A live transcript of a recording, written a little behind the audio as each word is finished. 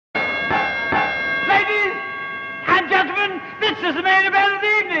This is the main event of the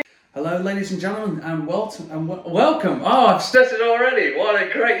evening. Hello, ladies and gentlemen, and welcome. Oh, I've started already. What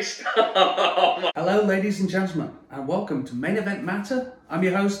a great start. Hello, ladies and gentlemen, and welcome to Main Event Matter. I'm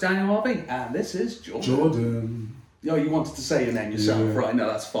your host, Daniel Harvey, and this is Jordan. Oh, you wanted to say your name yourself, yeah. Right? No,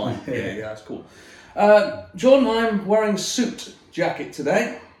 that's fine. Yeah, that's cool. Jordan, I'm wearing a suit jacket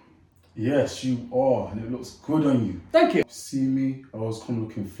today. Yes, you are, and it looks good on you. Thank you. See me? I was come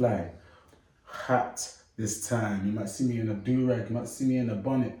looking fly. Hat this time. You might see me in a do-rag, you might see me in a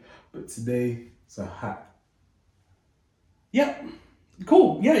bonnet, but today it's a hat. Yeah,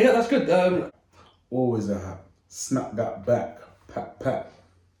 cool. Yeah, that's good. Always a hat. Snap that back. Pat.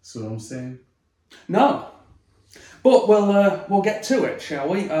 See what I'm saying? No. But we'll get to it, shall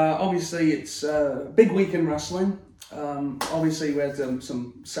we? Obviously, it's a big week in wrestling. Obviously, we had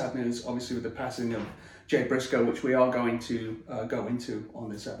some sad news, obviously, with the passing of Jay Briscoe, which we are going to go into on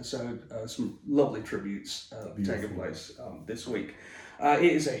this episode. Some lovely tributes taking place this week. It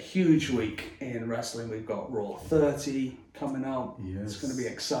is a huge week in wrestling. We've got Raw 30 coming up. Yes. It's going to be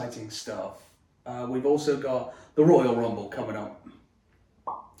exciting stuff. We've also got the Royal Rumble coming up.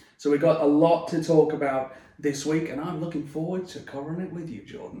 So we've got a lot to talk about this week, and I'm looking forward to covering it with you,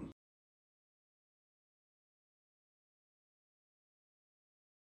 Jordan.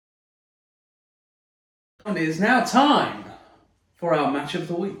 And it is now time for our match of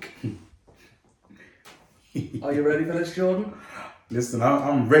the week. Are you ready for this, Jordan? Listen,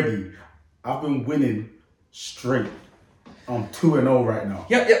 I'm ready. I've been winning straight. I'm 2-0 right now.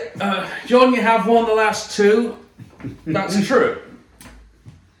 Yep. Jordan, you have won the last two. That's true.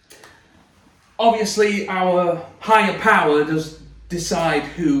 Obviously, our higher power does decide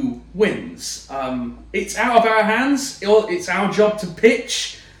who wins. It's out of our hands. It's our job to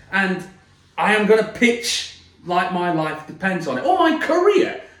pitch, and I am going to pitch like my life depends on it, or my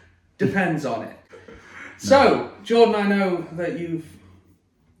career depends on it. So, Jordan, I know that you've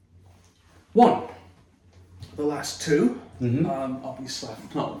won the last two. Mm-hmm. Obviously,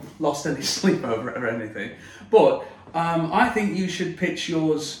 I've not lost any sleep over it or anything. But I think you should pitch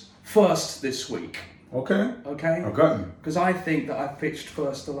yours first this week. Okay? I got you. Because I think that I've pitched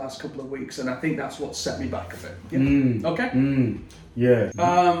first the last couple of weeks, and I think that's what set me back a bit. Yeah. Okay? Yeah.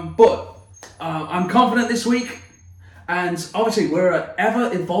 But I'm confident this week, and obviously we're an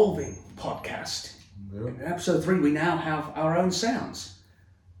ever-evolving podcast. Yeah. In episode 3, we now have our own sounds.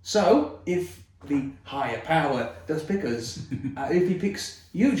 So, if the higher power does pick us, if he picks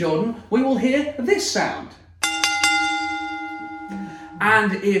you, Jordan, we will hear this sound.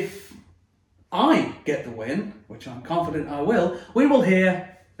 And if I get the win, which I'm confident I will, we will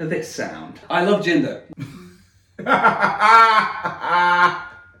hear this sound. I love Jinder.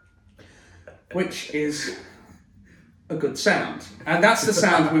 Which is a good sound. And that's the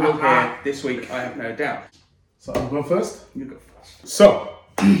sound we will hear this week, I have no doubt. So I'm going first? You go first. So,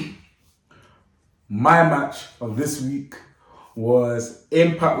 my match of this week was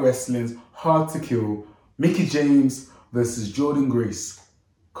Impact Wrestling's Hard to Kill, Mickie James versus Jordynne Grace,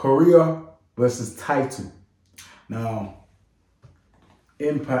 Career versus title. Now,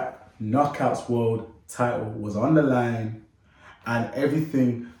 Impact Knockouts World title was on the line, and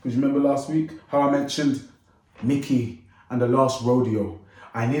everything, because you remember last week how I mentioned Mickie and the last rodeo.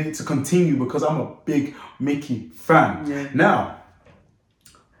 I needed to continue because I'm a big Mickie fan. Yeah. Now,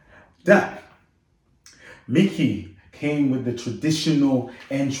 that Mickie came with the traditional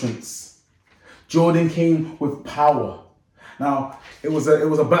entrance. Jordan came with power. Now, it was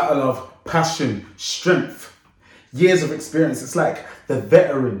a battle of passion, strength, years of experience. It's like the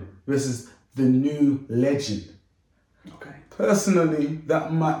veteran versus the new legend. Okay. Personally,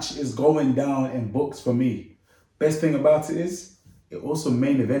 that match is going down in books for me. Best thing about it is, it also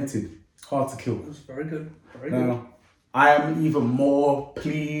main evented Hard to Kill. It was very good. Very Now, good. I am even more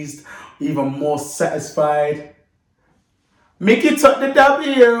pleased, even more satisfied. Mickie took the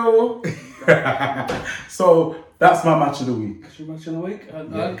W. So that's my match of the week. That's your match of the week?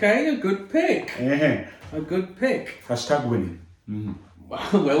 Okay, a good pick. Yeah. A good pick. Hashtag winning. Well,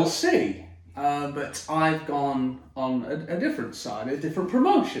 we'll see. But I've gone on a different side, a different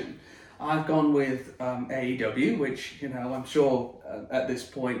promotion. I've gone with AEW, which, I'm sure at this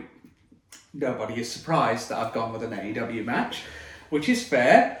point nobody is surprised that I've gone with an AEW match, which is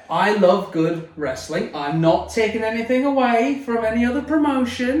fair. I love good wrestling. I'm not taking anything away from any other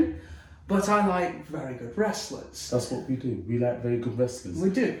promotion, but I like very good wrestlers. That's what we do. We like very good wrestlers. We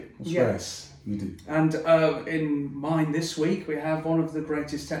do. That's yes. Right. We do. And in mine this week, we have one of the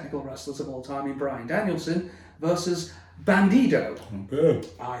greatest technical wrestlers of all time in Bryan Danielson versus Bandido. Okay.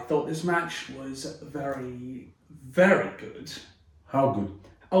 I thought this match was very, very good. How good?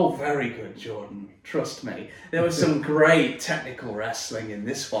 Oh, very good, Jordan. Trust me. There was some great technical wrestling in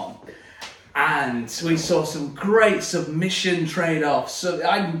this one. And we saw some great submission trade-offs,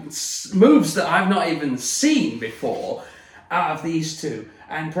 moves that I've not even seen before out of these two.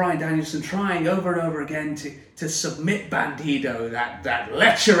 And Bryan Danielson trying over and over again to submit Bandido, that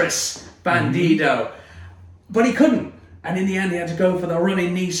lecherous Bandido. But he couldn't. And in the end, he had to go for the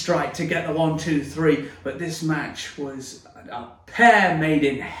running knee strike to get the 1, 2, 3. But this match was a pair made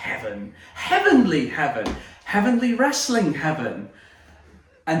in heaven. Heavenly heaven. Heavenly wrestling heaven.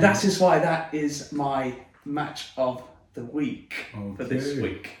 And that is why that is my match of the week for this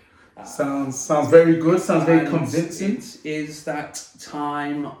week. Sounds very good. Sounds very convincing. It is that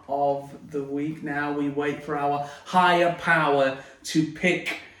time of the week now. We wait for our higher power to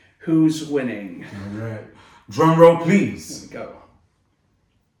pick who's winning. All right. Drum roll, please. Here we go.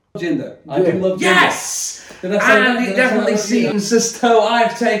 Jinder. I do love Jinder. Yes! Did I say And that? it Did I say definitely that? seems as though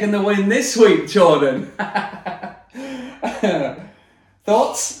I've taken the win this week, Jordan.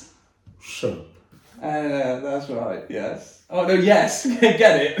 Thoughts? Sure. That's right, yes. Oh no, yes,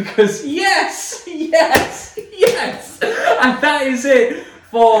 get it, because yes, and that is it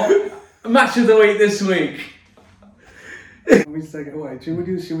for match of the week this week. Let me take it away. Should we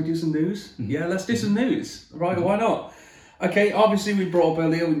do some news? Yeah, let's do some news. Right, why not? Okay, obviously we brought up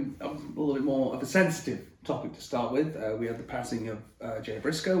earlier a little bit more of a sensitive topic to start with. We had the passing of Jay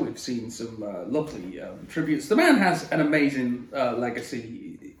Briscoe. We've seen some lovely tributes. The man has an amazing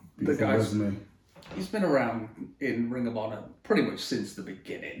legacy. The guy's he's been around in Ring of Honor pretty much since the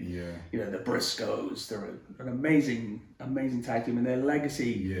beginning. Yeah. You know, the Briscoes, they're an amazing tag team, and their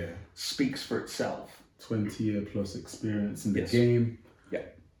legacy speaks for itself. 20-year plus experience in the game. Yeah.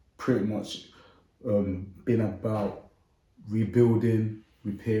 Pretty much been about rebuilding,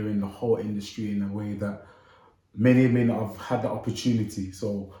 repairing the whole industry in a way that many may not have had the opportunity.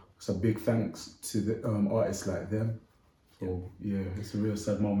 So it's a big thanks to the artists like them. So yeah, it's a real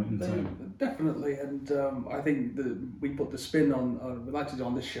sad moment in time. Definitely, and I think that we put the spin on. We like to do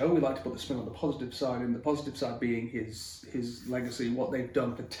on this show. We like to put the spin on the positive side, and the positive side being his legacy, what they've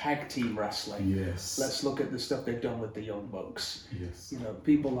done for tag team wrestling. Yes. Let's look at the stuff they've done with the Young Bucks. Yes. You know,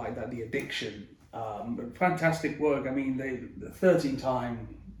 people like that, the Addiction, fantastic work. I mean, they're 13-time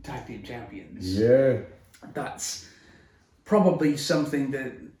tag team champions. Yeah. That's probably something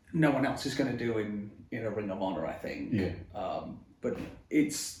that no one else is going to do in a Ring of Honor, I think. Yeah. But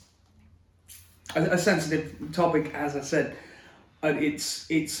it's a sensitive topic, as I said. And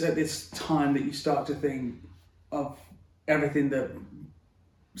it's at this time that you start to think of everything that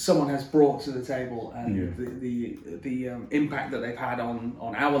someone has brought to the table and the impact that they've had on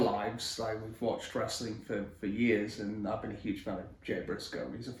our lives. Like, we've watched wrestling for years, and I've been a huge fan of Jay Briscoe.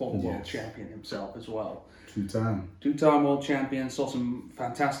 He's a former world champion himself as well. Two-time world champion, saw some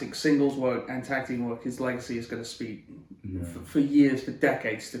fantastic singles work and tag team work. His legacy is going to speak for years, for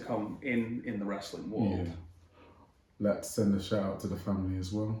decades to come in the wrestling world. Yeah. Let's send a shout out to the family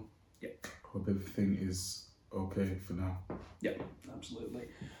as well. Yeah. Hope everything is okay for now. Yeah, absolutely.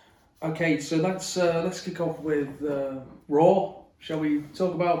 Okay, so let's kick off with Raw. Shall we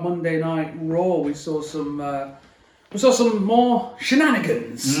talk about Monday Night Raw? We saw some more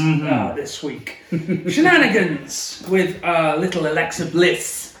shenanigans this week. Shenanigans with little Alexa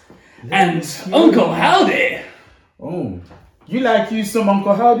Bliss and Uncle Howdy. Oh, you like you some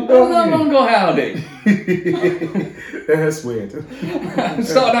Uncle Howdy, I don't love you? Uncle Howdy. That's weird. I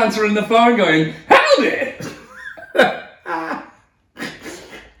started answering the phone going, Howdy!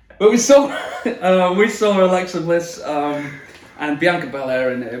 But we saw Alexa Bliss and Bianca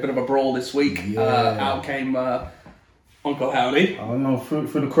Belair in a bit of a brawl this week. Out came Uncle Howdy. I don't know, through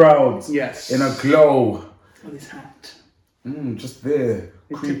the crowds. Yes. In a glow. With his hat. Just there.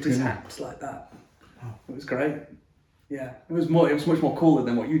 He tipped his hat like that. It was great. Yeah. It was much more cooler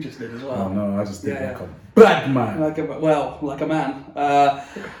than what you just did as well. Oh no, I just did like a bad man. Like a man.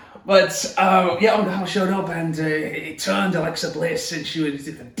 But Uncle Howdy showed up and it turned Alexa Bliss and she did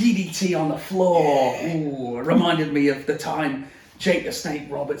the DDT on the floor. Ooh, it reminded me of the time Jake the Snake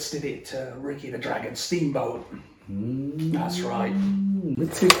Roberts did it to Ricky the Dragon Steamboat. That's right.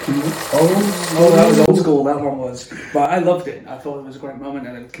 Oh, that was old school, that one was. But I loved it. I thought it was a great moment,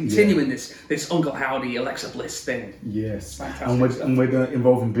 and continuing this Uncle Howdy, Alexa Bliss thing. Yes. Fantastic. And we're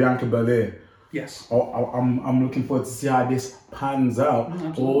involving Bianca Belair. Yes. I'm looking forward to see how this pans out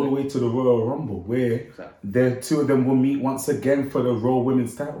all the way to the Royal Rumble, where the two of them will meet once again for the Raw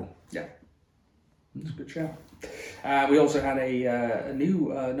Women's title. Yeah. That's a good shout. We also had a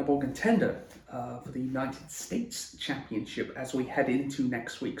new number one contender for the United States Championship as we head into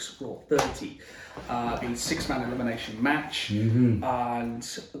next week's Raw 30. The six-man elimination match, and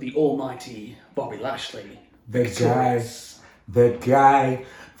the almighty Bobby Lashley. The guy,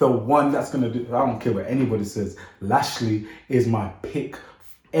 the one that's going to do, I don't care what anybody says, Lashley is my pick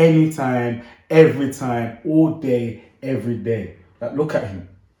anytime, every time, all day, every day. Like, look at him.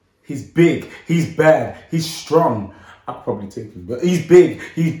 He's big, he's bad, he's strong. I'll probably take him, but he's big,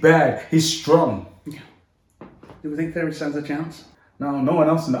 he's bad, he's strong. Yeah. Do we think Theory stands a chance? No one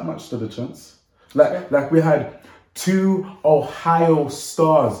else in that match stood a chance. Like we had two Ohio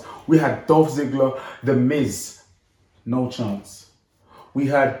stars. We had Dolph Ziggler, The Miz, no chance. We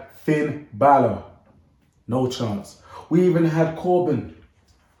had Finn Balor, no chance. We even had Corbin,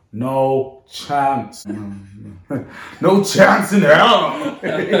 no chance. No chance in hell.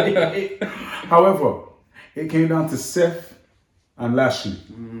 However, it came down to Seth and Lashley.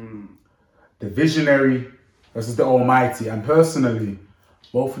 The visionary versus the almighty. And personally,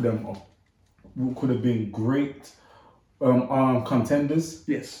 both of them could have been great contenders.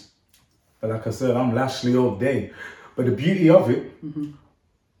 Yes. But like I said, I'm Lashley all day. But the beauty of it,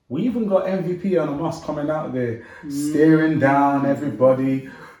 we even got MVP on a mask coming out there, staring down everybody.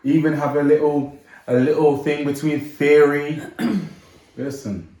 Even have a little thing between Theory.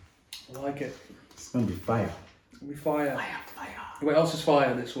 Listen, I like it. it's gonna be fire. It's gonna be fire. Fire. What else is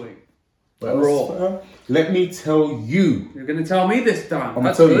fire this week? Raw. Let me tell you. You're gonna tell me this time. I'm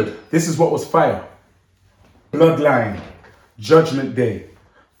That's gonna tell good. you. This is what was fire. Bloodline, Judgment Day,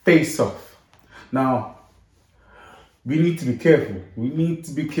 Face Off. Now, we need to be careful. We need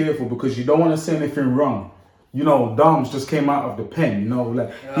to be careful because you don't want to say anything wrong. You know, Dom's just came out of the pen. You know,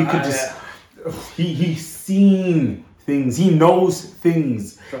 like he could just. He's seen things. He knows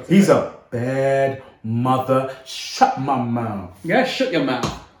things. He's a bad mother. Shut my mouth. Yeah, shut your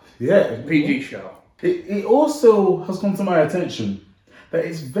mouth. Yeah. PG show. It also has come to my attention that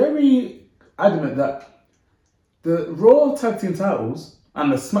it's very adamant that the Raw Tag Team titles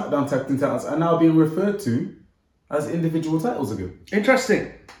and the SmackDown Tag Team titles are now being referred to as individual titles again.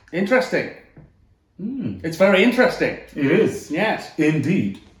 Interesting. It's very interesting. It is. Yes.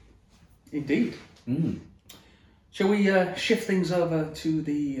 Indeed. Shall we shift things over to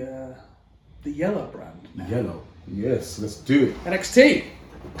the yellow brand now? Yellow. Yes, let's do it. NXT.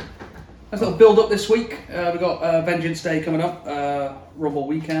 Nice little build up this week. We've got Vengeance Day coming up, Rumble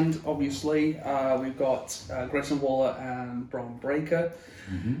weekend, obviously. We've got Grayson Waller and Braun Breaker.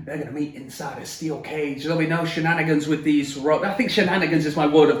 They're going to meet inside a steel cage. There'll be no shenanigans with these. I think shenanigans is my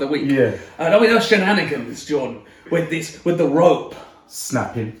word of the week. Yeah. There'll be no shenanigans, Jordan, with the rope.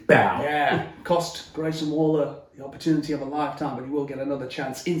 Snapping. Bow. Yeah. Cost Grayson Waller the opportunity of a lifetime, but he will get another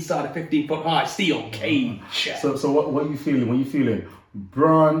chance inside a 15-foot high steel cage. So what are you feeling? What are you feeling?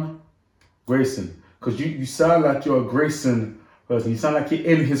 Braun, Grayson. Because you sound like you're a Grayson person. You sound like you're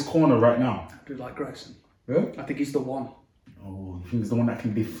in his corner right now. I do like Grayson. Yeah? I think he's the one. Oh, you think he's the one that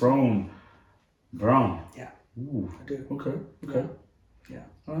can dethrone Braun? Yeah. Ooh. I do. Okay. Yeah.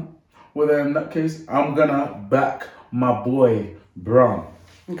 All right. Well, then, in that case, I'm going to back my boy, Braun.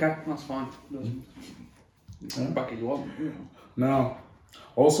 Okay, that's fine. Back if you want. Yeah. Now, I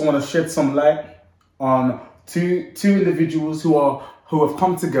also want to shed some light on two individuals who have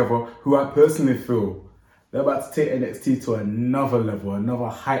come together, who I personally feel they're about to take NXT to another level, another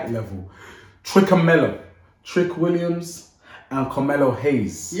height level. Trick Williams and Carmelo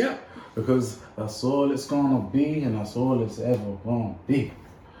Hayes. Yeah. Because that's all it's gonna be, and that's all it's ever gonna be.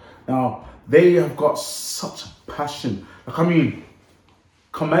 Now, they have got such passion. Like, I mean,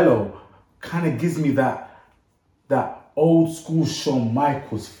 Carmelo kind of gives me that old school Shawn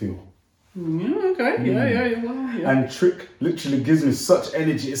Michaels feel. Yeah, okay. Yeah. And Trick literally gives me such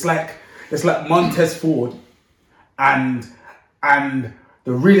energy. It's like Montez Ford and the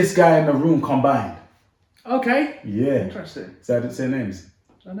realest guy in the room combined. Okay. Yeah. Interesting. So I didn't say names.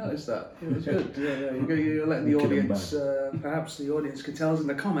 I noticed that. It was good. Yeah. You're letting the audience, perhaps the audience can tell us in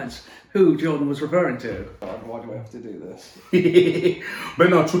the comments who Jordan was referring to. Why do I have to do this? But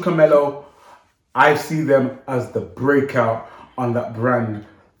no, Trick and Mello, I see them as the breakout on that brand.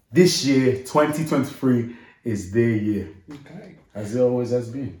 This year, 2023, is their year. Okay. As it always has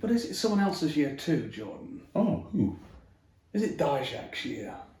been. But is it someone else's year too, Jordan? Oh, who? Is it Dijak's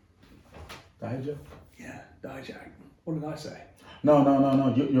year? Dijak? Yeah, Dijak. What did I say? No.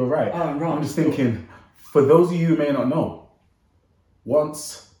 You're right. Oh, I'm wrong. I'm just thinking, for those of you who may not know,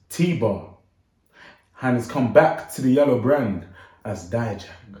 once T-Bar has come back to the yellow brand as Dijak.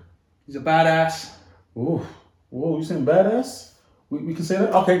 He's a badass. Ooh, whoa, you saying badass? We can say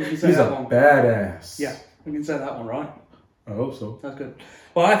that? Okay, We can say he's that a one. badass. Yeah, we can say that one, right? I hope so. That's good.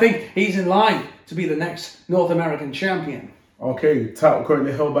 Well, I think he's in line to be the next North American champion. Okay, title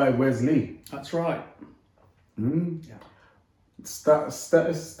currently held by Wesley. That's right. Yeah. I'm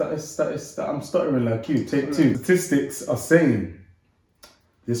stuttering like you. Take two. Statistics are saying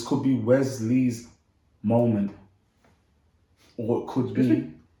this could be Wesley's moment. Or it could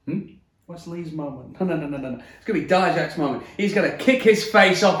be... Wesley's moment. No. It's going to be Dijak's moment. He's going to kick his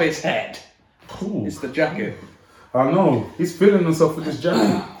face off his head. Ooh. It's the jacket. I know. He's feeling himself with this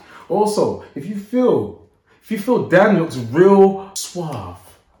jacket. Also, if you feel Dan looks real suave,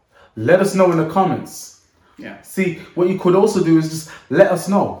 let us know in the comments. Yeah. See, what you could also do is just let us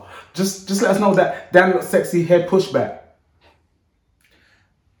know. Just let us know that Dan looks sexy, head pushback.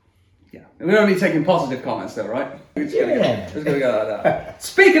 Yeah. We're only taking positive comments though, right? It's Yeah. going to go like that.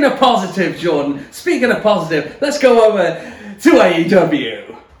 Speaking of positive, Jordan, let's go over to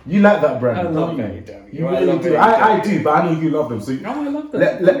AEW. You like that brand? I love don't AEW. You I really love do. AEW. I do, but I know you love them. So No, I love them.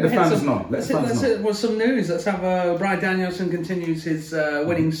 let the fans know. Let's hit with some news. Let's have Bryan Danielson continues his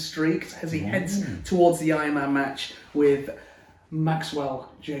winning streak as he heads towards the Iron Man match with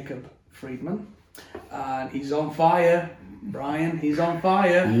Maxwell Jacob Friedman. And he's on fire, Bryan. He's on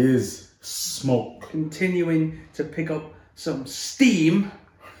fire. He is smoke. Continuing to pick up some steam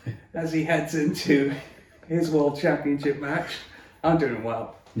as he heads into his World Championship match. I'm doing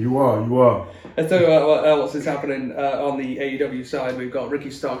well. You are. Let's talk about what else is happening on the AEW side. We've got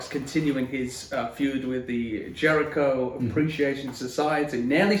Ricky Starks continuing his feud with the Jericho Appreciation Society.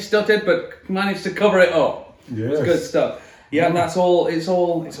 Nearly stuttered, but managed to cover it up. Yes. It's good stuff. Yeah, and that's all. It's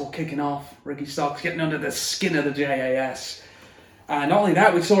all kicking off. Ricky Starks getting under the skin of the JAS. And not only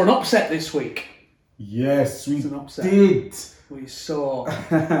that, we saw an upset this week. Yes, we an upset. did. We saw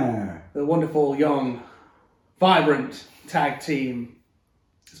the wonderful, young, vibrant tag team.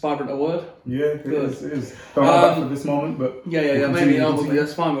 Is vibrant a word? Yeah, it Good. is. Don't know that for this moment, but Yeah, maybe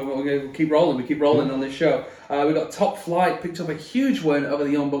that's fine. We're going to keep rolling. We keep rolling on this show. We got Top Flight picked up a huge win over the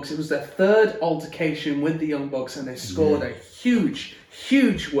Young Bucks. It was their third altercation with the Young Bucks, and they scored a huge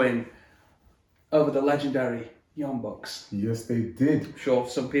win over the legendary Young Bucks. Yes, they did. I'm sure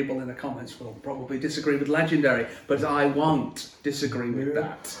some people in the comments will probably disagree with legendary, but I won't disagree with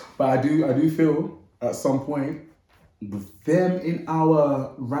that. But I do feel at some point with them in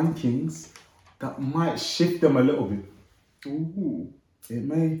our rankings that might shift them a little bit. Ooh. It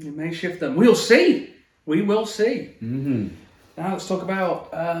may. It may shift them. We'll see. We will see. Mm-hmm. Now let's talk about,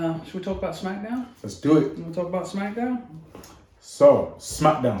 should we talk about SmackDown? Let's do it. You want to talk about SmackDown? So,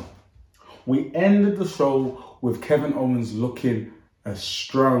 SmackDown. We ended the show with Kevin Owens looking as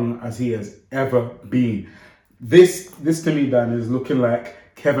strong as he has ever been. This to me, Dan, is looking like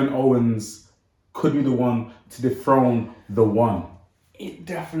Kevin Owens could be the one to dethrone the One. It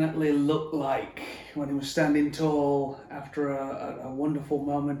definitely looked like when he was standing tall after a wonderful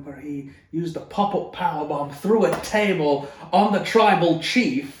moment where he used the pop-up powerbomb through a table on the Tribal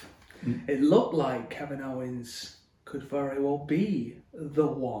Chief. It looked like Kevin Owens could very well be the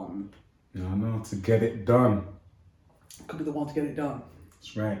One. I know, to get it done. Could be the one to get it done.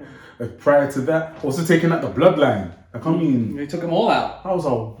 That's right. Prior to that, also taking out the Bloodline. Like, I mean, He took them all out. that was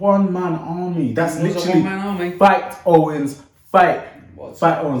a one-man army. That's It was a literally one-man army. fight Owens, fight. Was.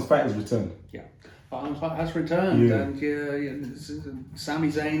 Fight Owens, fight his return. Yeah. Owens has returned, Yeah. and Sami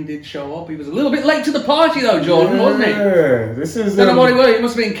Zayn did show up. He was a little bit late to the party though, Jordan, wasn't he? Yeah, this is... Don't know what he was. He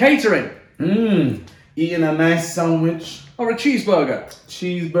must have been catering. Eating a nice sandwich, Or a cheeseburger.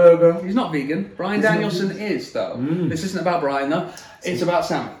 cheeseburger. He's not vegan. Bryan He's not Danielson vegan. is, though. This isn't about Bryan, though. It's about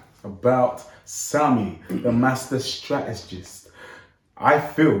Sami. About Sami, the master strategist. I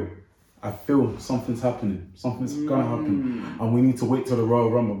feel something's happening. Something's gonna happen, and we need to wait till the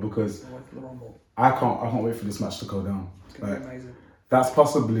Royal Rumble because I can't wait for this match to go down. It's gonna be amazing. That's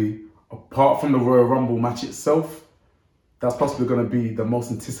possibly, apart from the Royal Rumble match itself, that's possibly going to be the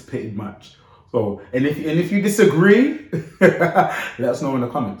most anticipated match. So, and if you disagree, let us know in the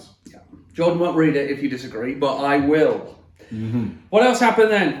comments. Yeah. Jordan won't read it if you disagree, but I will. What else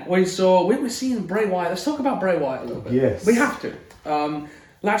happened then? We were seeing Bray Wyatt. Let's talk about Bray Wyatt a little bit. Yes. We have to.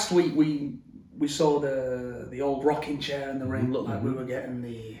 Last week we saw the old rocking chair in the ring. Looked like we were getting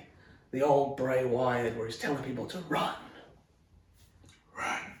the old Bray Wyatt where he's telling people to run.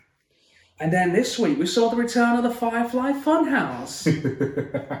 And then this week we saw the return of the Firefly Funhouse.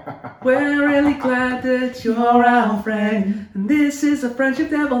 We're really glad that you're our friend, and this is a friendship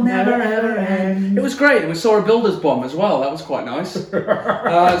that will never ever end. It was great. We saw a builder's bomb as well. That was quite nice.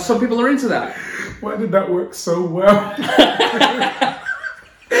 Some people are into that. Why did that work so well?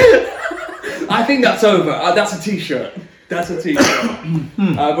 I think that's over. That's a t-shirt. That's a t-shirt.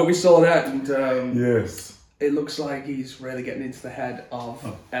 But we saw that, and Yes. it looks like he's really getting into the head of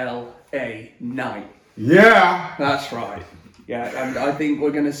LA Knight. Yeah. That's right. Yeah, and I think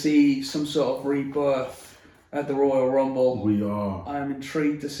we're going to see some sort of rebirth at the Royal Rumble. We are. I'm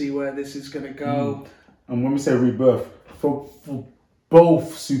intrigued to see where this is going to go. And when we say rebirth, for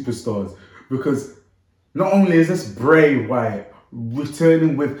both superstars, because not only is this Bray Wyatt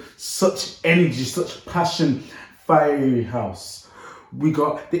returning with such energy, such passion, Firereyrey house, we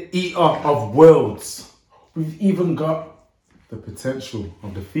got the Eater of Worlds. We've even got the potential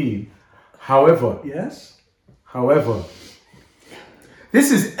of the Fiend. However,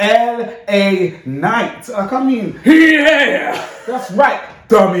 this is LA Knight. Yeah! That's right,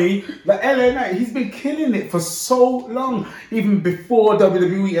 dummy. Like LA Knight, he's been killing it for so long, even before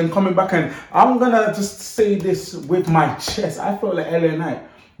WWE and coming back. And I'm gonna just say this with my chest. I felt like LA Knight,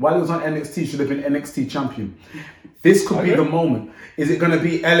 while he was on NXT, should have been NXT champion. This could be the moment. Is it gonna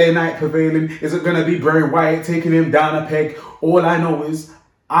be LA Knight prevailing? Is it gonna be Bray Wyatt taking him down a peg? All I know is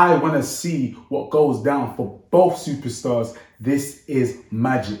I want to see what goes down for both superstars. This is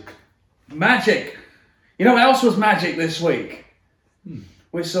magic. Magic. You know what else was magic this week?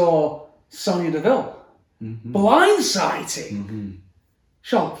 We saw Sonya Deville blindsiding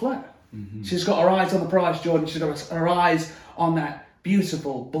Charlotte Flair. She's got her eyes on the prize, Jordan. She's got her eyes on that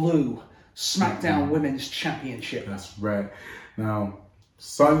beautiful blue SmackDown Women's Championship. That's right. Now,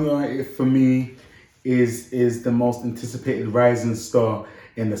 Sonya, for me, is the most anticipated rising star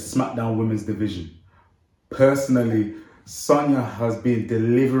in the SmackDown Women's division. Personally, Sonya has been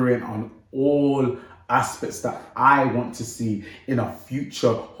delivering on all aspects that I want to see in a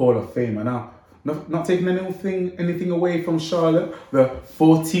future Hall of Famer. Now, not taking anything away from Charlotte, the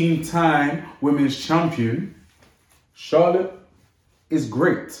 14-time Women's Champion. Charlotte is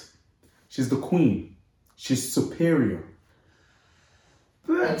great. She's the queen. She's superior.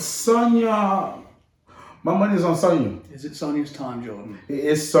 But Sonya, my money's on Sonya. Is it Sonya's time, Jordan? It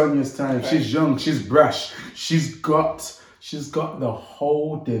is Sonya's time. Okay. She's young. She's brash. She's got the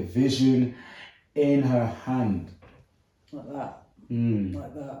whole division in her hand. Like that.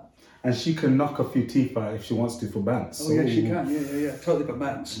 Like that. And she can knock a few teeth out if she wants to for bands. Oh, yeah, she can. Yeah. Totally for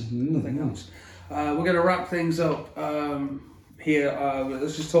bands. Nothing else. We're going to wrap things up here.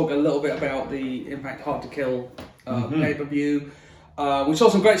 Let's just talk a little bit about the Impact Hard to Kill pay-per-view. We saw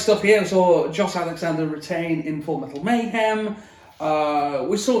some great stuff here. We saw Josh Alexander retain in Full Metal Mayhem.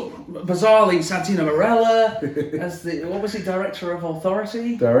 We saw, bizarrely, Santino Marella as the, what was he, Director of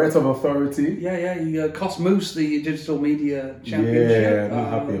Authority? Director of Authority. Yeah, he cost Moose the Digital Media Championship. Yeah, I'm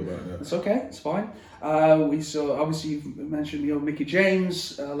happy about that. It's okay, it's fine. We saw, obviously, you mentioned Mickey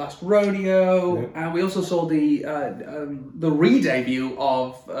James, Last Rodeo, and we also saw the re-debut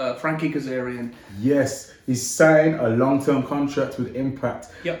of Frankie Kazarian. Yes, he signed a long-term contract with Impact.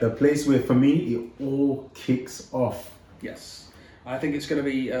 Yep. The place where, for me, it all kicks off. Yes. I think it's going to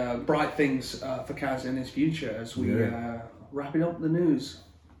be bright things for Kaz in his future as we wrapping up the news.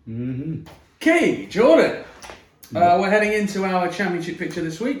 Okay, Jordan. We're heading into our championship picture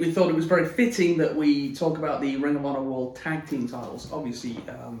this week. We thought it was very fitting that we talk about the Ring of Honor World Tag Team titles. Obviously,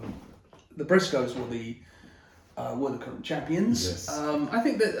 the Briscoes were the current champions. Yes. I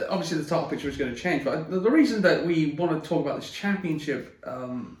think that obviously the title picture is going to change, but the reason that we want to talk about this championship,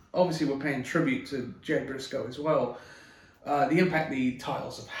 obviously we're paying tribute to Jay Briscoe as well. The impact the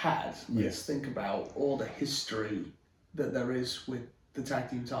titles have had. Let's think about all the history that there is with the tag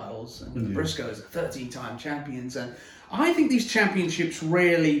team titles, and the Briscoes are 13-time champions, and I think these championships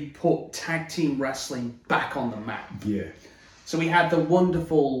really put tag team wrestling back on the map. Yeah. So we had the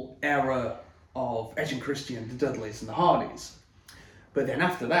wonderful era of Edge and Christian, the Dudleys and the Hardys, but then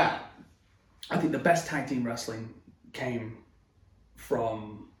after that, I think the best tag team wrestling came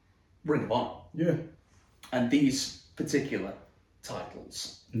from Ring of Honor. Yeah. And these particular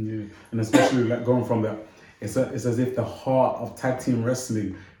titles. Yeah, and especially like going from that, it's as if the heart of tag team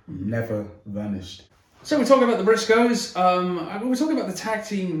wrestling never vanished. So we're talking about the Briscoes. We're talking about the tag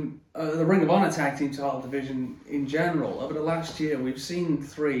team, the Ring of Honor tag team title division in general. Over the last year, we've seen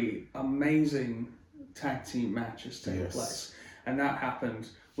 3 amazing tag team matches take place, and that happened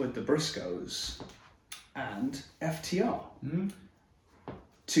with the Briscoes and FTR.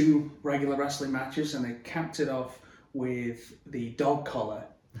 2 regular wrestling matches, and they capped it off with the dog collar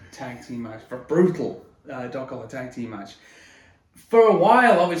tag team match, for a brutal dog collar tag team match. For a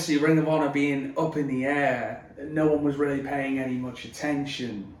while, obviously, Ring of Honor being up in the air, no one was really paying any much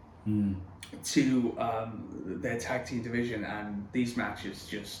attention to their tag team division, and these matches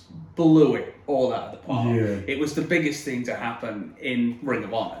just blew it all out of the park. Yeah. It was the biggest thing to happen in Ring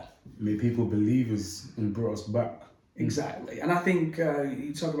of Honor. Made people believers and brought us back. Exactly. And I think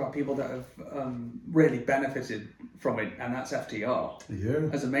you talk about people that have really benefited from it, and that's FTR. Yeah.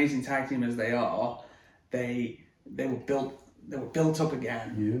 As amazing tag team as they are, they were built up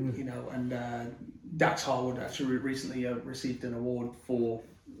again. Yeah. You know, and Dax Harwood actually recently received an award for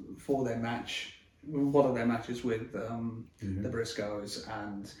their match, one of their matches with the Briscoes,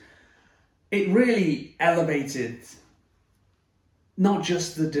 and it really elevated not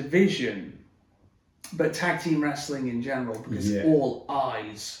just the division, but tag team wrestling in general, because all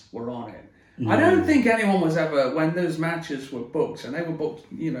eyes were on it. I don't think anyone was ever, when those matches were booked, and they were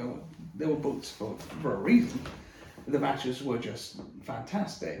booked, you know, they were booked for a reason. The matches were just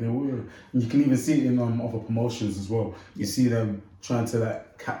fantastic. They were. And you can even see it in other promotions as well. You see them trying to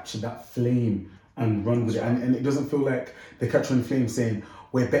like capture that flame and run with it. And it doesn't feel like they're capturing the flame saying,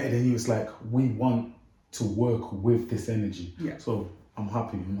 we're better than you. It's like, we want to work with this energy. Yeah. So I'm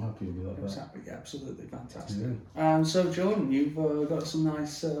happy with that. Exactly, yeah, absolutely fantastic. Yeah. So Jordan, you've got some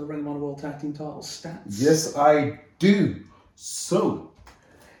nice Ring of Honor World Tag Team title stats. Yes, I do. So,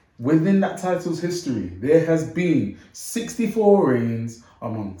 within that title's history, there has been 64 reigns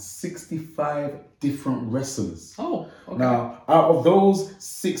among 65 different wrestlers. Oh, okay. Now, out of those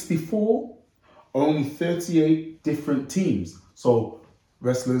 64, only 38 different teams. So,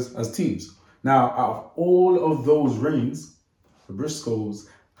 wrestlers as teams. Now, out of all of those reigns, the Briscoes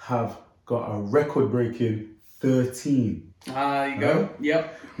have got a record-breaking 13. There you go.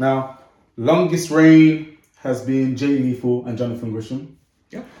 Yep. Now, longest reign has been Jay Lethal and Jonathan Gresham.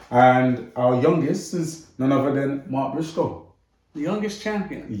 Yep. And our youngest is none other than Mark Briscoe. The youngest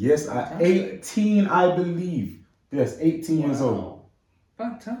champion. Yes, at 18, I believe. Yes, 18 years old.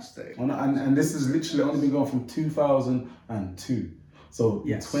 Fantastic. And this has literally only been going from 2002. So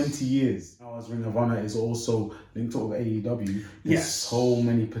in 20 years. Now as Ring of Honor is also linked up with AEW, there's so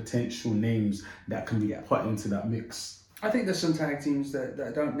many potential names that can be put into that mix. I think there's some tag teams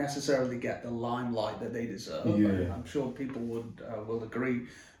that don't necessarily get the limelight that they deserve. Yeah. I'm sure people will agree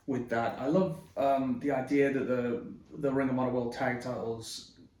with that. I love the idea that the Ring of Honor World Tag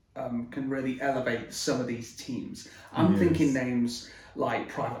Titles can really elevate some of these teams. I'm thinking names like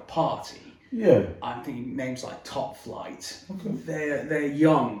Private Party. Yeah. I'm thinking names like Top Flight. Okay. They're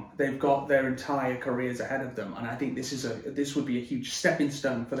young. They've got their entire careers ahead of them, and I think this would be a huge stepping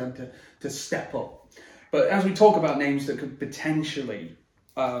stone for them to step up. But as we talk about names that could potentially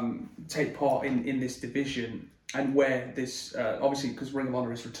take part in this division, and where this obviously because Ring of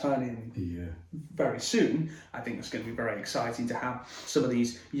Honor is returning very soon, I think it's going to be very exciting to have some of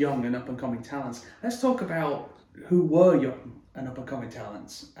these young and up and coming talents. Let's talk about who were young and up-and-coming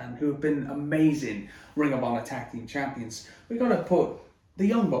talents and who have been amazing Ring of Honor Tag Team Champions. We've got to put the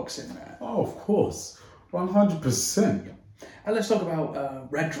Young Bucks in there. Oh, of course. 100%. And let's talk about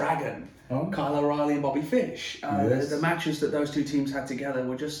Red Dragon, Kyle O'Reilly and Bobby Fish. The matches that those two teams had together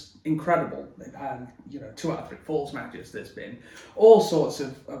were just incredible. They've had 2 out of 3 falls matches. There's been all sorts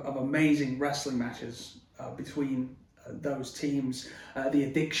of amazing wrestling matches between those teams. The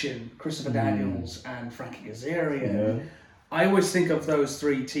Addiction, Christopher Daniels and Frankie Kazarian. Yeah. I always think of those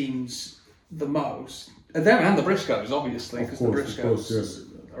 3 teams the most. Them and the Briscoes, obviously, because the Briscoes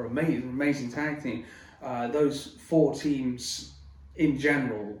are amazing tag team. Those 4 teams in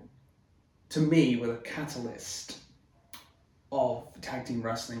general, to me, were the catalyst of tag team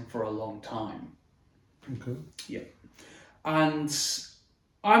wrestling for a long time. Okay. Yeah. And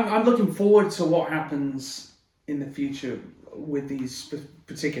I'm looking forward to what happens in the future with these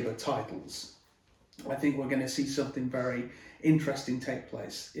particular titles. I think we're going to see something very interesting take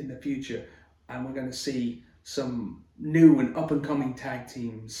place in the future, and we're going to see some new and up-and-coming tag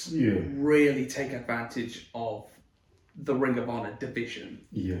teams really take advantage of the Ring of Honor division.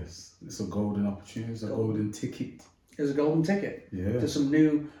 Yes, it's a golden opportunity, it's a golden ticket. It's a golden ticket to some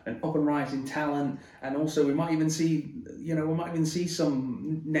new and up-and-rising talent, and also we might even see,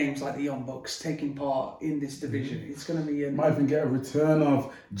 some names like the Young Bucks taking part in this division. It's going to be might even get a return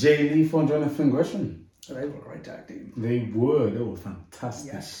of Jay Lethal and Jonathan Gresham. They were a great tag team. They were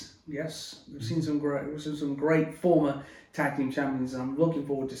fantastic. Yes. We've seen some great former tag team champions, and I'm looking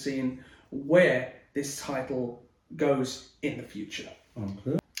forward to seeing where this title goes in the future.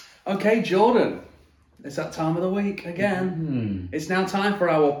 Okay, Jordan. It's that time of the week again. It's now time for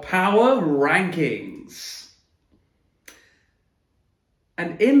our power rankings.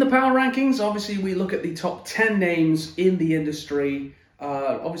 And in the power rankings, obviously, we look at the top 10 names in the industry.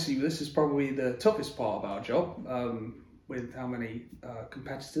 Obviously, this is probably the toughest part of our job, with how many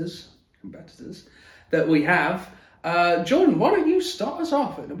competitors that we have. Jordan, why don't you start us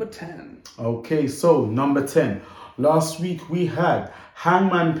off at number 10? Okay, so number 10. Last week we had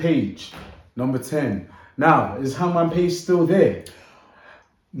Hangman Page, number 10. Now, is Hangman Page still there?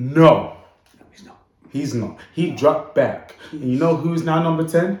 No. No, he's not. He's not. He dropped back. And you know who's now number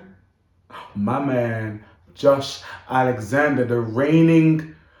 10? My man, Josh Alexander, the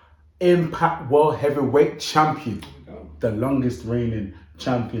reigning Impact World Heavyweight Champion. The longest reigning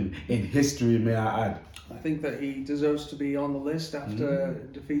champion in history, may I add. I think that he deserves to be on the list after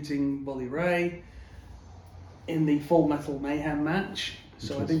defeating Bully Ray in the Full Metal Mayhem match.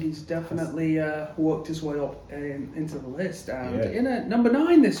 So I think he's definitely worked his way up into the list. And in at number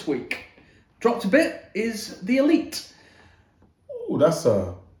 9 this week, dropped a bit, is The Elite. Oh, that's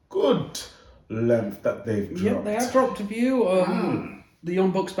a good length that they've dropped. Yep, they have dropped a few. The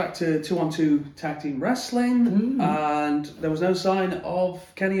Young Bucks back to 2-on-2 tag team wrestling, and there was no sign of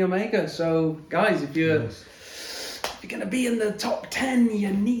Kenny Omega. So, guys, if you're going to be in the top 10,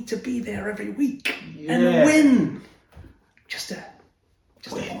 you need to be there every week and win. Just a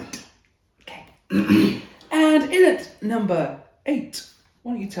point. Okay. And in at number 8,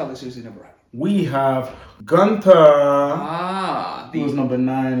 why don't you tell us who's in number 8? We have Gunther. He was number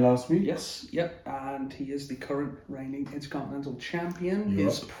 9 last week. Yes, yep, and he is the current reigning Intercontinental Champion.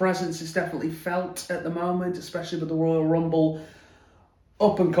 His presence is definitely felt at the moment, especially with the Royal Rumble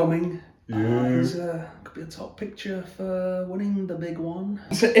up and coming. He's could be a top picture for winning the big one.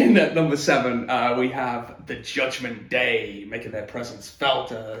 So in at number 7, we have the Judgment Day making their presence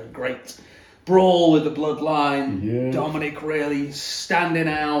felt. A great brawl with the Bloodline. Yeah. Dominic really standing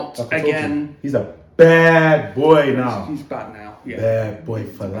out again. He's a bad boy now. He's bad now. Yeah. Bad boy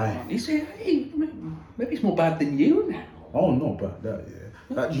for life. Maybe he's more bad than you now. Oh no,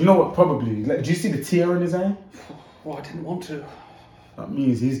 but you know what? Probably. Like, do you see the tear in his eye? Oh, I didn't want to. That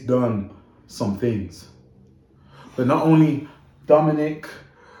means he's done some things. But not only Dominic,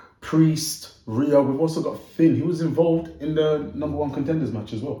 Priest, Rhea, we've also got Finn. He was involved in the number 1 contenders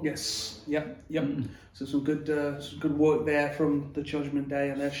match as well. Yep. So some good work there from the Judgment Day,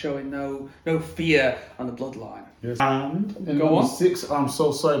 and they're showing no fear on the Bloodline. Yes. And in number 6, I'm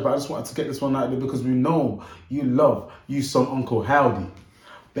so sorry, but I just wanted to get this one out there because we know you love you some Uncle Howdy.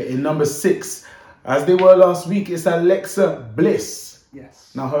 But in number 6, as they were last week, it's Alexa Bliss.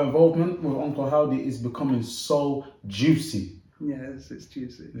 Yes. Now her involvement with Uncle Howdy is becoming so juicy. Yes, it's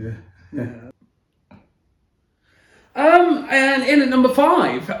juicy. Yeah. And in at number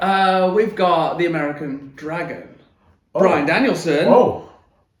 5, we've got the American Dragon, Bryan Danielson. Oh.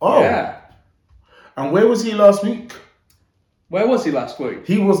 Yeah. And where was he last week? Where was he last week?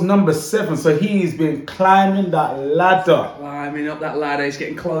 He was number 7, so he's been climbing that ladder. Climbing up that ladder, he's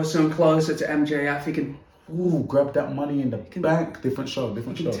getting closer and closer to MJF. He can grab that money in the bank. Different show. You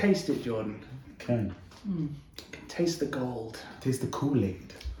can taste it, Jordan. Can. You can taste the gold. Taste the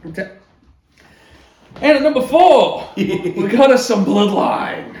Kool-Aid. And at number 4, we got us some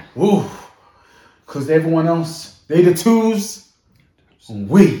Bloodline. Ooh. Because everyone else, they the 2s, and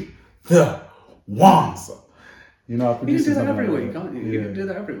we the 1s. You know, you can do that every week, can't you? Yeah. You can do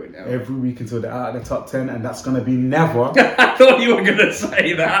that every week now. Every week until they're out of the top 10, and that's going to be never. I thought you were going to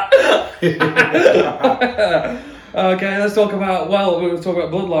say that. Okay, let's talk about, we're going to talk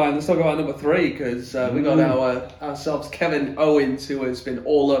about Bloodline. Let's talk about number 3, because we got ourselves Kevin Owens, who has been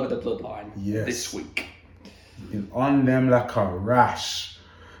all over the Bloodline this week. Been on them like a rash.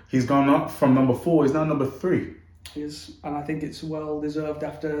 He's gone up from number 4, he's now number 3. Yes, and I think it's well deserved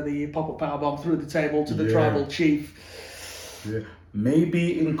after the pop-up powerbomb through the table to the tribal chief. Yeah.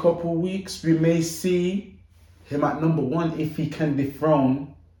 Maybe in a couple of weeks we may see him at number 1 if he can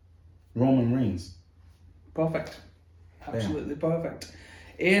dethrone Roman Reigns. Perfect. Absolutely perfect.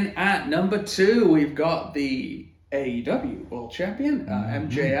 In at number 2, we've got the AEW World Champion,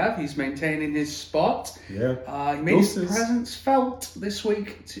 MJF. He's maintaining his spot. Yeah. He made his presence felt this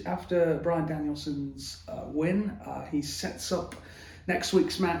week after Bryan Danielson's win. He sets up next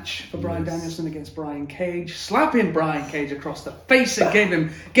week's match for Bryan Danielson against Brian Cage, slapping Brian Cage across the face and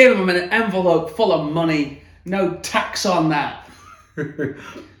gave him an envelope full of money. No tax on that.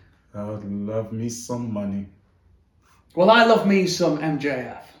 I would love me some money. Well, I love me some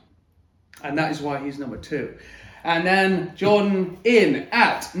MJF. And that is why he's number 2. And then Jordan in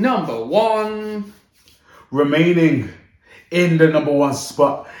at number 1. Remaining in the number 1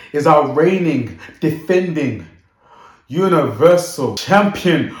 spot is our reigning, defending, Universal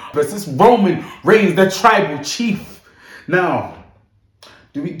Champion versus Roman Reigns, the tribal chief. Now,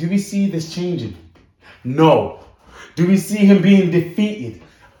 do we see this changing? No. Do we see him being defeated?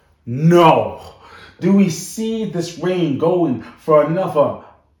 No. Do we see this reign going for another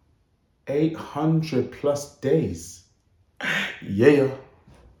 800 plus days? Yeah.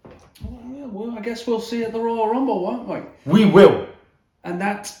 Well, I guess we'll see at the Royal Rumble, won't we? We will. And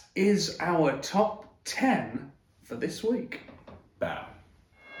that is our top 10 for this week. Bow.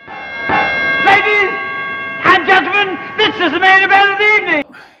 Ladies and gentlemen, this is the main event of the evening.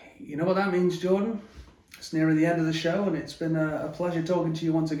 You know what that means, Jordan? It's nearing the end of the show, and it's been a pleasure talking to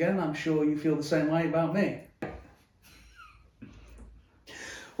you once again. I'm sure you feel the same way about me.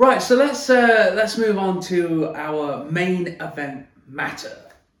 Right, so let's move on to our main event matter.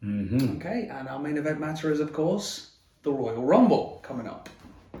 Mm-hmm. Okay, and our main event matter is, of course, the Royal Rumble coming up.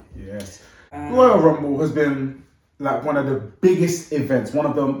 Yes. Royal Rumble has been like one of the biggest events, one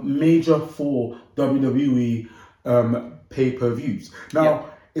of the major 4 WWE pay-per-views. Now,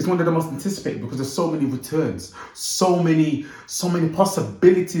 it's one of the most anticipated because there's so many returns, so many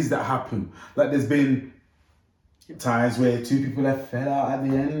possibilities that happen. Like there's been times where 2 people have fell out at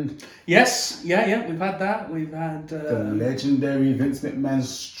the end. Yes, yeah, we've had that. We've had the legendary Vince McMahon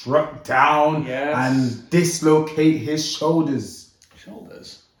struck down and dislocate his shoulders.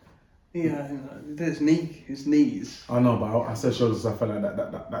 Yeah, his knees. I know, but I said shoulders. I felt like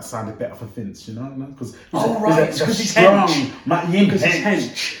that sounded better for Vince, you know, because because he's strong. Because he's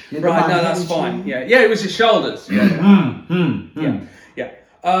hench. Right, no, that's fine. Yeah, it was his shoulders. Yeah.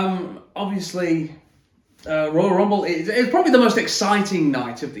 Obviously, Royal Rumble is probably the most exciting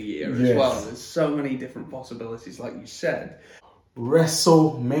night of the year as well. There's so many different possibilities, like you said.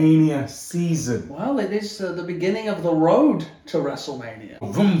 WrestleMania season. Well, it is the beginning of the road to WrestleMania.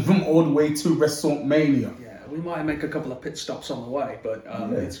 Vroom, vroom, all the way to WrestleMania. Yeah, we might make a couple of pit stops on the way, but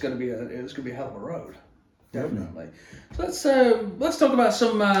it's going to be a hell of a road. Definitely. So let's talk about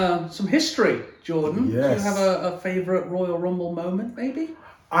some history, Jordan. Yes. Do you have a favourite Royal Rumble moment, maybe?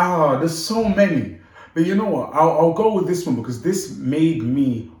 There's so many. But you know what? I'll go with this one because this made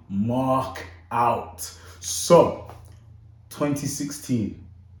me mark out. So, 2016.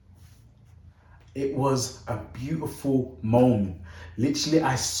 It was a beautiful moment. Literally,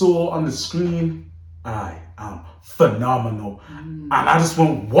 I saw on the screen, I am phenomenal. And I just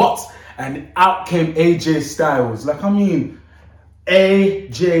went, what? And out came AJ Styles.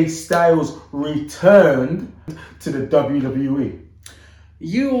 AJ Styles returned to the WWE.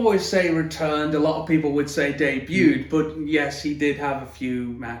 You always say returned. A lot of people would say debuted, but yes, he did have a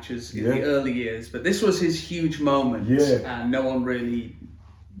few matches in the early years. But this was his huge moment, and no one really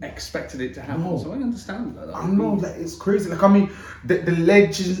expected it to happen. No. So I understand that. I know that it's crazy.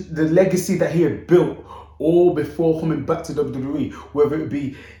 The legacy that he had built all before coming back to WWE, whether it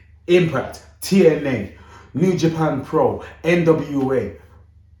be Impact, TNA, New Japan Pro, NWA,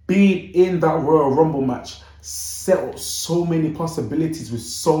 being in that Royal Rumble match set up so many possibilities with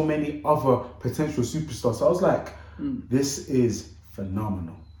so many other potential superstars. So I was like, this is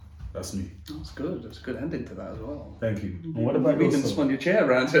phenomenal. That's me. That's good. That's a good ending to that as well. Thank you. And what about you? You didn't spun your chair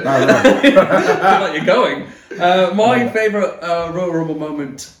around it. No. Like you're going. My favourite Royal Rumble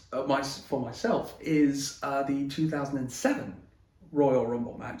moment for myself is the 2007 Royal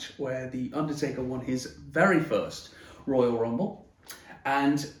Rumble match where The Undertaker won his very first Royal Rumble.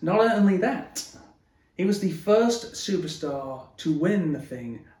 And not only that, he was the first superstar to win the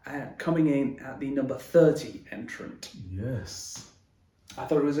thing, coming in at the number 30 entrant. Yes. I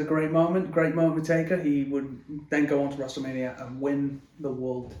thought it was a great moment for Taker. He would then go on to WrestleMania and win the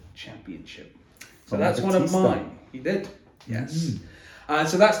World Championship. So that's one of mine. He did, yes.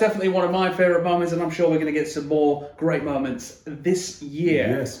 So that's definitely one of my favourite moments, and I'm sure we're going to get some more great moments this year.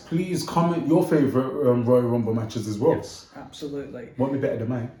 Yes, please comment your favourite Royal Rumble matches as well. Yes, absolutely. Won't be better than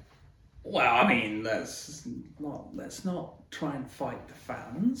mine. Well, I mean, let's not try and fight the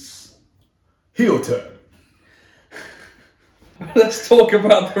fans. Heel turn. Let's talk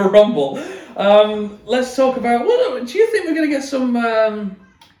about the Rumble. Let's talk about, do you think we're going to get some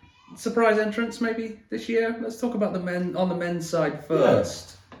surprise entrants maybe this year? Let's talk about the men on the men's side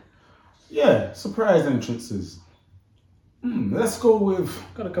first. Yeah, surprise entrances. Let's go with...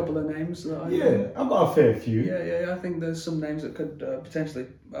 Got a couple of names that I've got a fair few. Yeah. I think there's some names that could potentially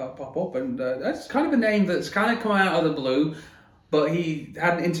pop up, and that's kind of a name that's kind of come out of the blue, but he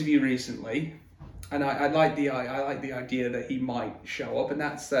had an interview recently, and I like the idea that he might show up, and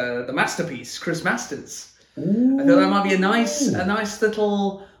that's the Masterpiece, Chris Masters. Ooh. I thought that might be a nice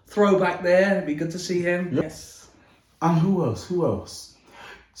little throwback there. It'd be good to see him. Yep. Yes. And who else?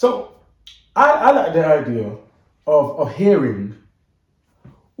 So I like the idea of hearing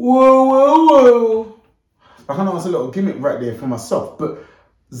whoa. I know it's a little gimmick right there for myself, but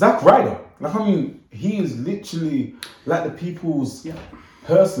Zack Ryder, he is literally like the people's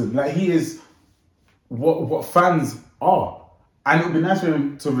person. Like he is what fans are, and it would be nice for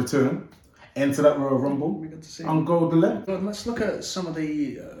him to return. enter that Royal Rumble We got to see. and go the leg. But let's look at some of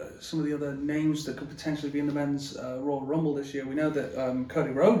the other names that could potentially be in the men's Royal Rumble this year. We know that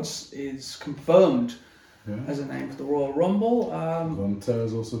Cody Rhodes is confirmed as a name for the Royal Rumble. Gunter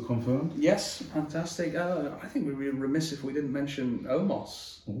is also confirmed. Yes, fantastic. I think we'd be remiss if we didn't mention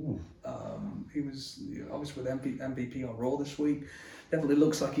Omos. He was obviously with MVP on Raw this week. Definitely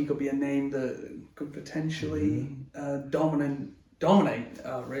looks like he could be a name that could potentially dominate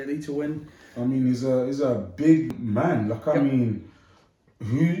really to win. I mean, he's a big man. Like, I mean,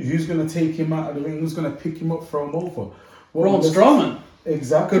 who's going to take him out of the ring? Who's going to pick him up, throw him over? Braun Strowman.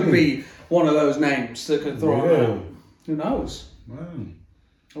 Exactly. Could be one of those names that could throw him out. Who knows? Man.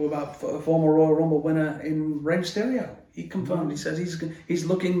 What about a former Royal Rumble winner in Rey Mysterio? He confirmed. He says he's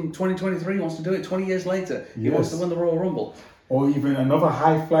looking 2023. He wants to do it 20 years later. He wants to win the Royal Rumble. Or even another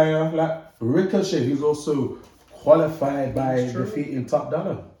high flyer like Ricochet, who's also qualified by defeating Top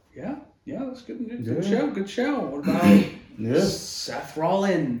Dollar. Yeah, that's good. Good show. What about Seth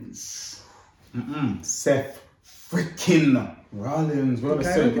Rollins? Seth freaking Rollins. We could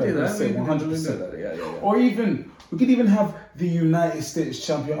do that. 100%. Yeah. Or even we could even have the United States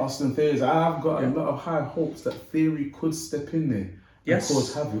champion Austin Theory. I've got a lot of high hopes that Theory could step in there and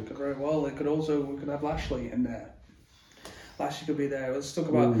cause havoc. Very well. We could have Lashley in there. Lashley could be there. Let's talk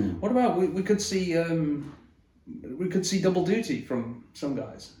about what about we could see double duty from some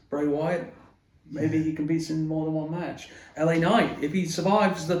guys. Bray Wyatt, maybe he competes in more than one match. LA Knight, if he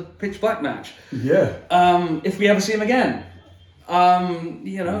survives the pitch black match. Yeah. If we ever see him again. And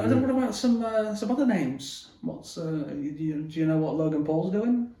then what about some other names? What's do you know what Logan Paul's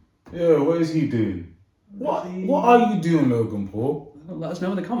doing? Yeah, what is he doing? What are you doing, Logan Paul? Let us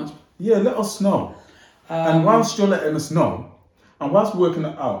know in the comments. Yeah, let us know. And whilst you're letting us know, and whilst we're working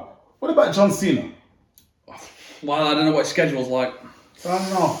it out, what about John Cena? Well, I don't know what his schedule's like. I don't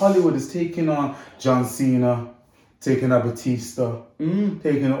know. Hollywood is taking on John Cena, taking on Batista,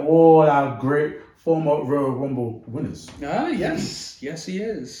 taking all our great former Royal Rumble winners. Yes, he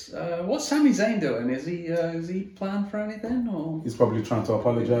is. What's Sami Zayn doing? Is he planned for anything? Or he's probably trying to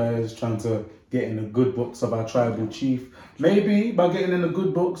apologise, trying to get in the good books of our tribal chief. Maybe by getting in the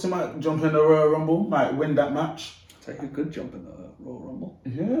good books, he might jump in the Royal Rumble, might win that match. Take a good jump in the Royal Rumble.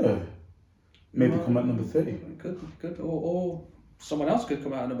 Yeah. Maybe come at number 30. Good. Or someone else could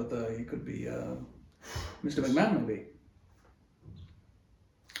come out at number 30. It could be Mr. McMahon, maybe.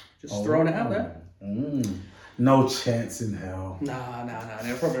 Just throwing it out there. No chance in hell. Nah.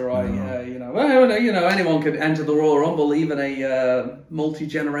 You're probably right. No. Well, anyone could enter the Royal Rumble, even a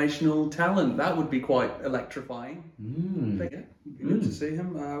multi-generational talent. That would be quite electrifying. It'd be good to see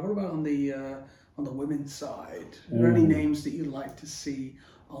him. What about on the women's side? Are there any names that you'd like to see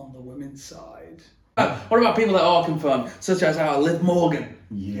on the women's side? What about people that are confirmed, such as our Liv Morgan,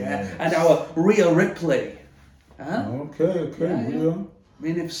 and our Rhea Ripley? Okay. Yeah. I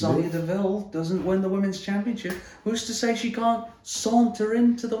mean, if Sonya Deville doesn't win the women's championship, who's to say she can't saunter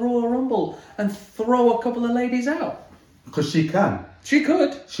into the Royal Rumble and throw a couple of ladies out? Because she can. She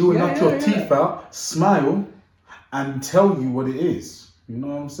could. She would knock your teeth out, smile, and tell you what it is. You know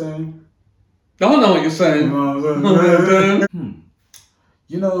what I'm saying? I know what you're saying.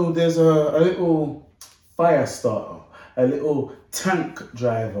 You know, there's a little fire starter, a little tank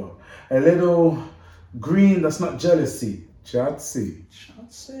driver, a little green that's not jealousy. Chatsy.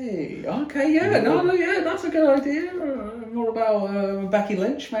 Okay, that's a good idea. More about Becky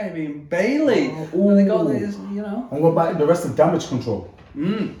Lynch, maybe, and Bayley. They got these, And what about the rest of Damage Control?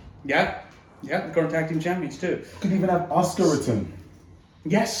 Yeah, the current tag team champions too. Could even have Asuka return.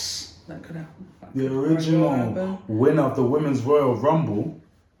 Yes, that could happen. The original winner of the Women's Royal Rumble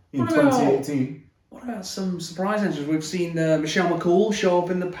in 2018. What about some surprise entries? We've seen Michelle McCool show up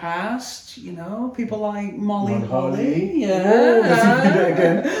in the past. People like Molly Holly. Yeah. Let's see if we do that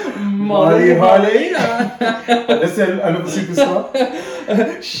again. Molly Holly. Let's say another superstar.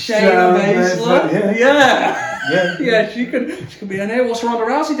 Shayna Baszler. Yeah, she could be in there. What's Ronda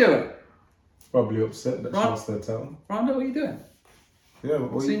Rousey doing? Probably upset that she lost her title. Ronda, what are you doing? Yeah,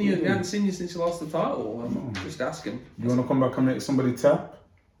 what are you doing? I haven't seen you since you lost the title. I'm just asking. You want to come back and make somebody tap?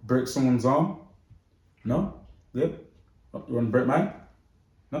 Break someone's arm? No? Yep. You want to break mine?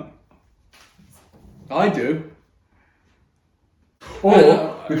 No? I do. Or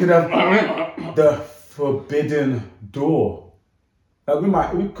we could have the Forbidden Door.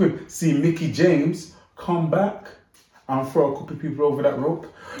 We could see Mickie James come back and throw a couple of people over that rope.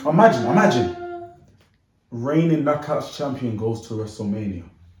 Imagine. Reigning Knockouts champion goes to WrestleMania.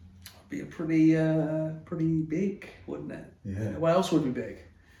 Be a pretty big, wouldn't it? Yeah. What else would be big?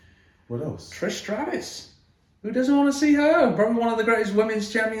 What else? Trish Stratus. Who doesn't want to see her? Probably one of the greatest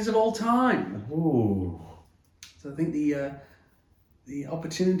women's champions of all time. Ooh. So I think the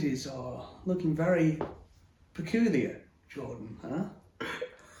opportunities are looking very peculiar, Jordan, huh?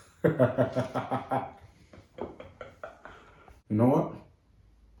 You know what?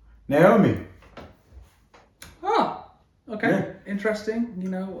 Naomi. Ah, okay. Yeah. Interesting. You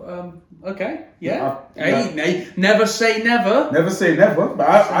know, okay. Yeah. Yeah. Hey, never say never. Never say never, but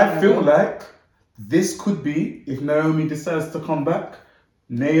I Say feel never. like this could be, if Naomi decides to come back,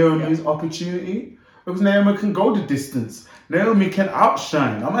 Naomi's opportunity. Because Naomi can go the distance. Naomi can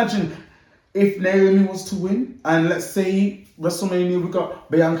outshine. Imagine if Naomi was to win, and let's say WrestleMania, we got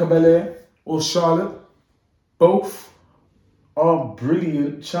Bianca Belair or Charlotte. Both are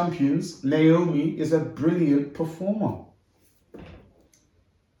brilliant champions. Naomi is a brilliant performer.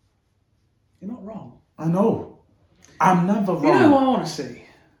 You're not wrong. I know. I'm never wrong. You know who I want to see?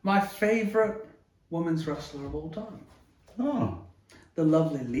 My favourite women's wrestler of all time. Oh. The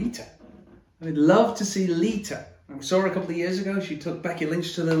lovely Lita. I would love to see Lita. We saw her a couple of years ago. She took Becky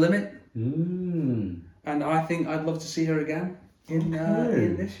Lynch to the limit. Mm. And I think I'd love to see her again in Okay.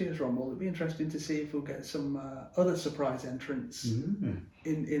 this year's Rumble. It'd be interesting to see if we'll get some other surprise entrants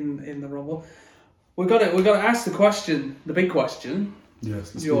in the Rumble. We've got to ask the question, the big question,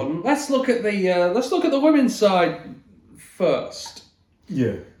 Yes. let's Jordan. Let's look at the women's side first. do-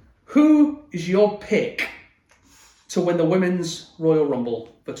 Yeah. Who is your pick to win the Women's Royal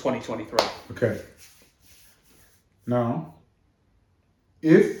Rumble for 2023? Okay. Now,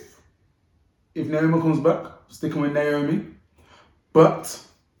 if Naomi comes back, sticking with Naomi. But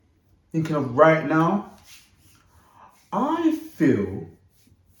thinking of right now, I feel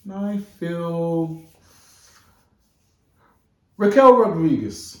Raquel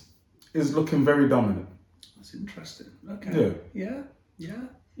Rodriguez is looking very dominant. That's interesting. Okay. Yeah. Yeah.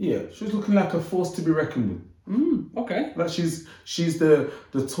 Yeah, she's looking like a force to be reckoned with. Okay. Like she's the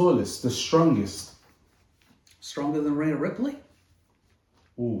tallest, the strongest. Stronger than Rhea Ripley?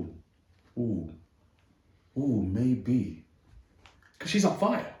 Ooh, maybe. Because she's on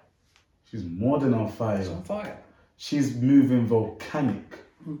fire. She's more than on fire. She's on fire. She's moving volcanic.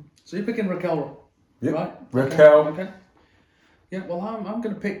 So you're picking Raquel, Yep. right? Raquel. Okay. Yeah, well, I'm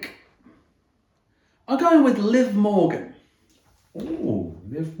going to pick... I'm going with Liv Morgan. Ooh,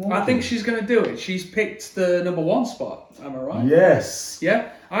 Liv Morgan. I think she's going to do it. She's picked the number 1 spot. Am I right? Yes.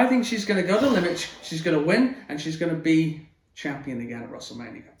 Yeah. I think she's going to go to the limit. She's going to win, and she's going to be champion again at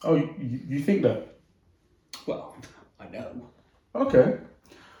WrestleMania. Oh, you think that? Well, I know. Okay.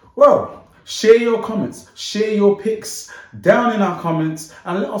 Well, share your comments, share your picks down in our comments,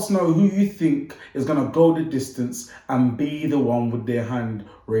 and let us know who you think is going to go the distance and be the one with their hand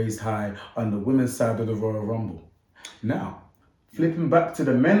raised high on the women's side of the Royal Rumble. Now, flipping back to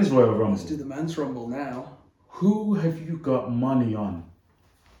the men's Royal Rumble. Let's do the men's Rumble now. Who have you got money on?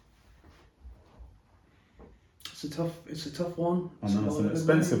 It's a tough one. I know, it's an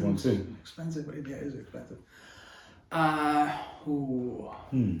expensive one too. Expensive, yeah, it is expensive. I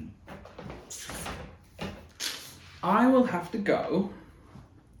will have to go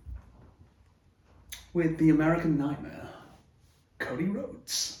with the American Nightmare, Cody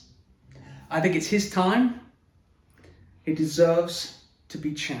Rhodes. I think it's his time. He deserves to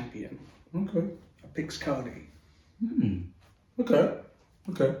be champion. Okay. I picks Cody.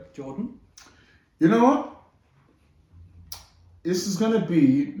 Okay. Jordan? You know what? This is going to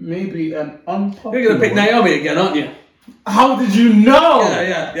be maybe an unpopular You're going to pick one. Naomi again, aren't you? How did you know?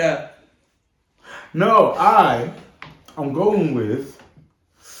 Yeah. No, I'm going with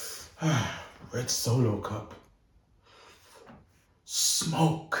Red Solo Cup.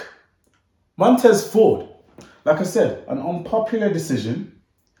 Smoke. Montez Ford. Like I said, an unpopular decision,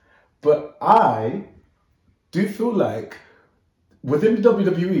 but I do feel like within the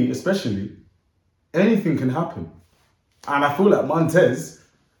WWE especially, anything can happen. And I feel like Montez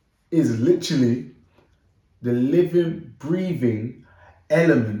is literally the living, breathing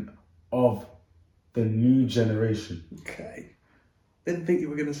element of the new generation. Okay. Didn't think you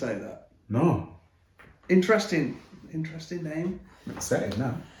were going to say that. No. Interesting name. I'm excited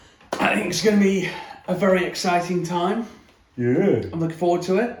now. I think it's going to be a very exciting time. Yeah. I'm looking forward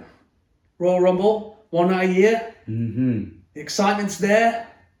to it. Royal Rumble, one night a year. Mm-hmm. The excitement's there.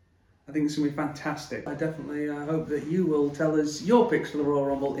 I think it's going to be fantastic. I definitely hope that you will tell us your picks for the Royal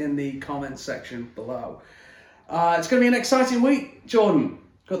Rumble in the comments section below. It's going to be an exciting week, Jordan.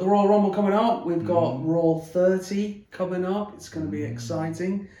 Got the Royal Rumble coming up. We've got Raw 30 coming up. It's going to be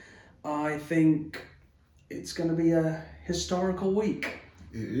exciting. I think it's going to be a historical week.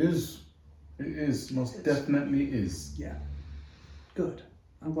 It is. Most definitely is. Yeah. Good.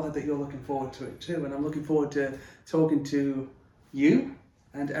 I'm glad that you're looking forward to it too, and I'm looking forward to talking to you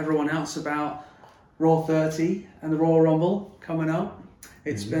and everyone else about Raw 30 and the Royal Rumble coming up.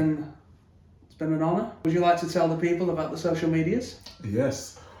 It's been an honour. Would you like to tell the people about the social medias?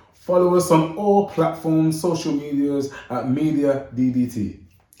 Yes. Follow us on all platforms, social medias at MediaDDT.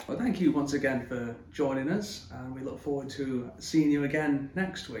 Well, thank you once again for joining us, and we look forward to seeing you again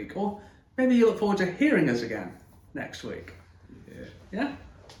next week, or maybe you look forward to hearing us again next week. Yeah?